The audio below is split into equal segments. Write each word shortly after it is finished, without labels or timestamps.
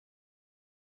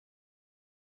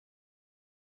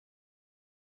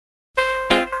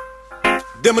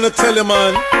Them gonna tell you,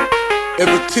 man,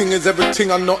 everything is everything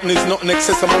and nothing is nothing.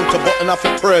 Excess amount of button off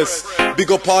a press.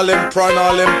 Big up all them prawn,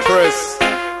 all them press.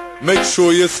 Make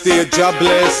sure you stay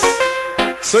jobless.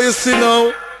 So you see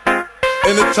now,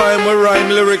 anytime we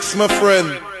rhyme lyrics, my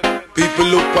friend, people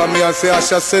look at me and say,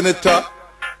 Asha Senator,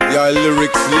 you're a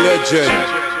lyrics legend.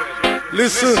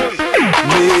 Listen,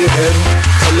 Mayhem,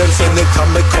 tell them Senator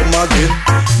me come again.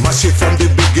 Mash it from the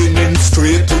beginning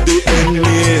straight to the end.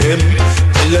 Mayhem,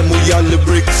 tell them we are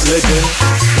lyrics legend.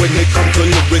 When they come to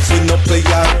lyrics, we no play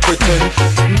or pretend.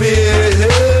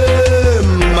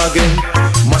 Mayhem again,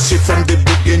 mash it from the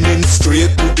beginning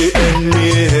straight to the end.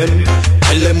 Mayhem,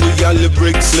 tell them we are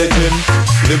lyrics legend.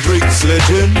 Lyrics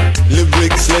legend,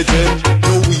 lyrics legend.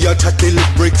 No, we are chatting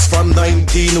lyrics from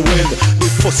 19 when the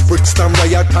first Brixton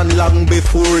riot and long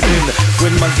before then.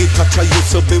 When my guitar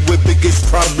used to be the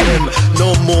biggest problem.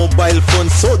 No mobile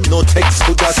phone, so no text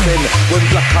could I send. When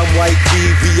black and white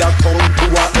TV are come to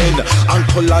an end, and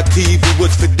color TV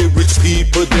was for the rich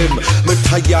people them. Me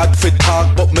tired for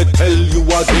talk, but me tell you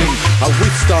again, and we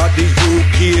start the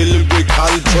UK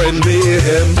lyrical trend.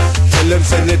 Mayhem, tell them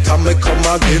Senator me come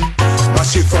again.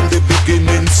 Mash it from the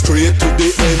beginning straight to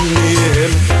the end.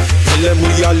 Mayhem, tell them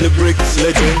we are lyrics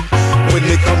legend. When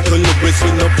they come to lyrics,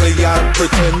 we no play or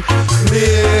pretend.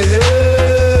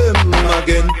 Mayhem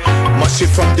again, mash it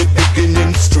from the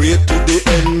beginning straight to the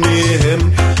end.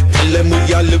 Mayhem, tell them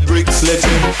we are lyrics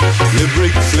legend.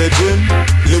 Lyrics legend,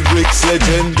 lyrics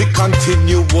legend. The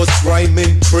continuous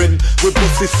rhyming trend. We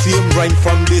bust the same rhyme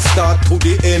from the start to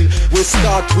the end. We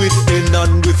start with N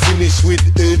and we finish with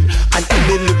N. And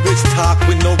any lyrics talk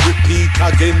we no repeat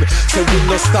again. So we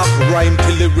no stop rhyme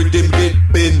till the rhythm get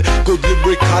bent. Good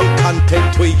lyrical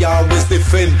content we always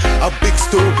defend. A big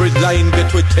storyline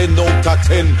get with 10 out of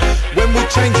 10. When we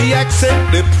change the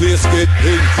accent, the place get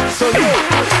in. So yo,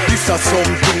 this is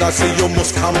something I say you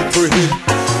must comprehend.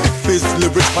 If it's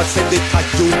lyrics, I said it how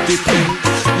you depend.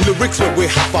 Lyrics where we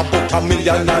have about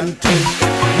 1,010,000.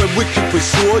 When we keep it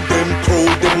show them,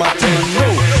 crowd them attend. No,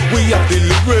 we have the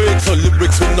lyrics, so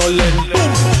lyrics we no lend.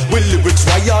 Boom, we lyrics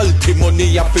royalty money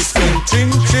have to spend.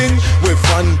 Ching ching, we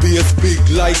fan base big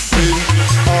like sin.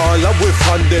 All of we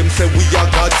fan them say we are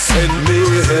God send.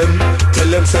 Mayhem, tell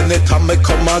them Senator me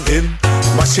come again.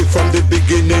 Mash it from the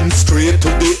beginning straight to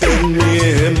the end.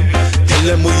 Mayhem, tell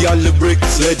them we are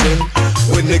lyrics legend.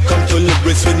 When they come to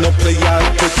lyrics, we no play or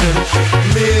pretend.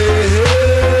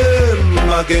 Mayhem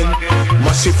again,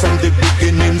 mash it from the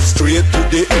beginning straight to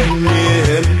the end.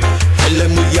 Mayhem, tell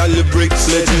them we are lyrics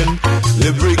legend.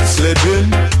 Lyrics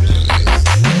legend.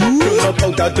 Do no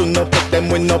powder, do no put them,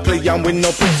 we no play and we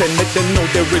no pretend. Let them know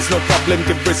there is no problem,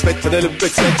 give respect to the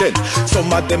lyrics legend.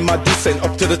 Some of them are decent,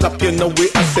 up to the top you know we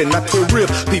ascend. Not for real,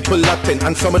 people attend,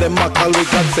 and some of them are call we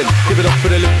godsend. Give it up for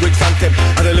the lyrics anthem,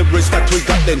 and the lyrics that we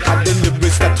got then. And the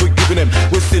lyrics that we giving them,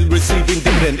 we still receiving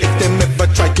dividend. If them ever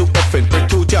try to offend, pray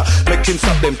to Jah, make him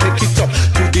stop them. Take it up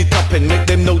to the top and make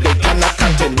them know they cannot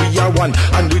contend. We are one,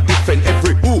 and we defend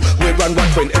every who, we run one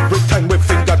friend. Every time we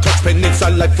finger touch pen, it's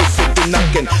our life is sitting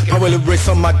again. Power lyrics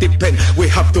on my depend. We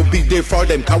have to be there for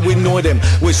them, cause we know them,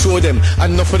 we show them,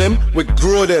 and enough of them, we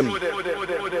grow them.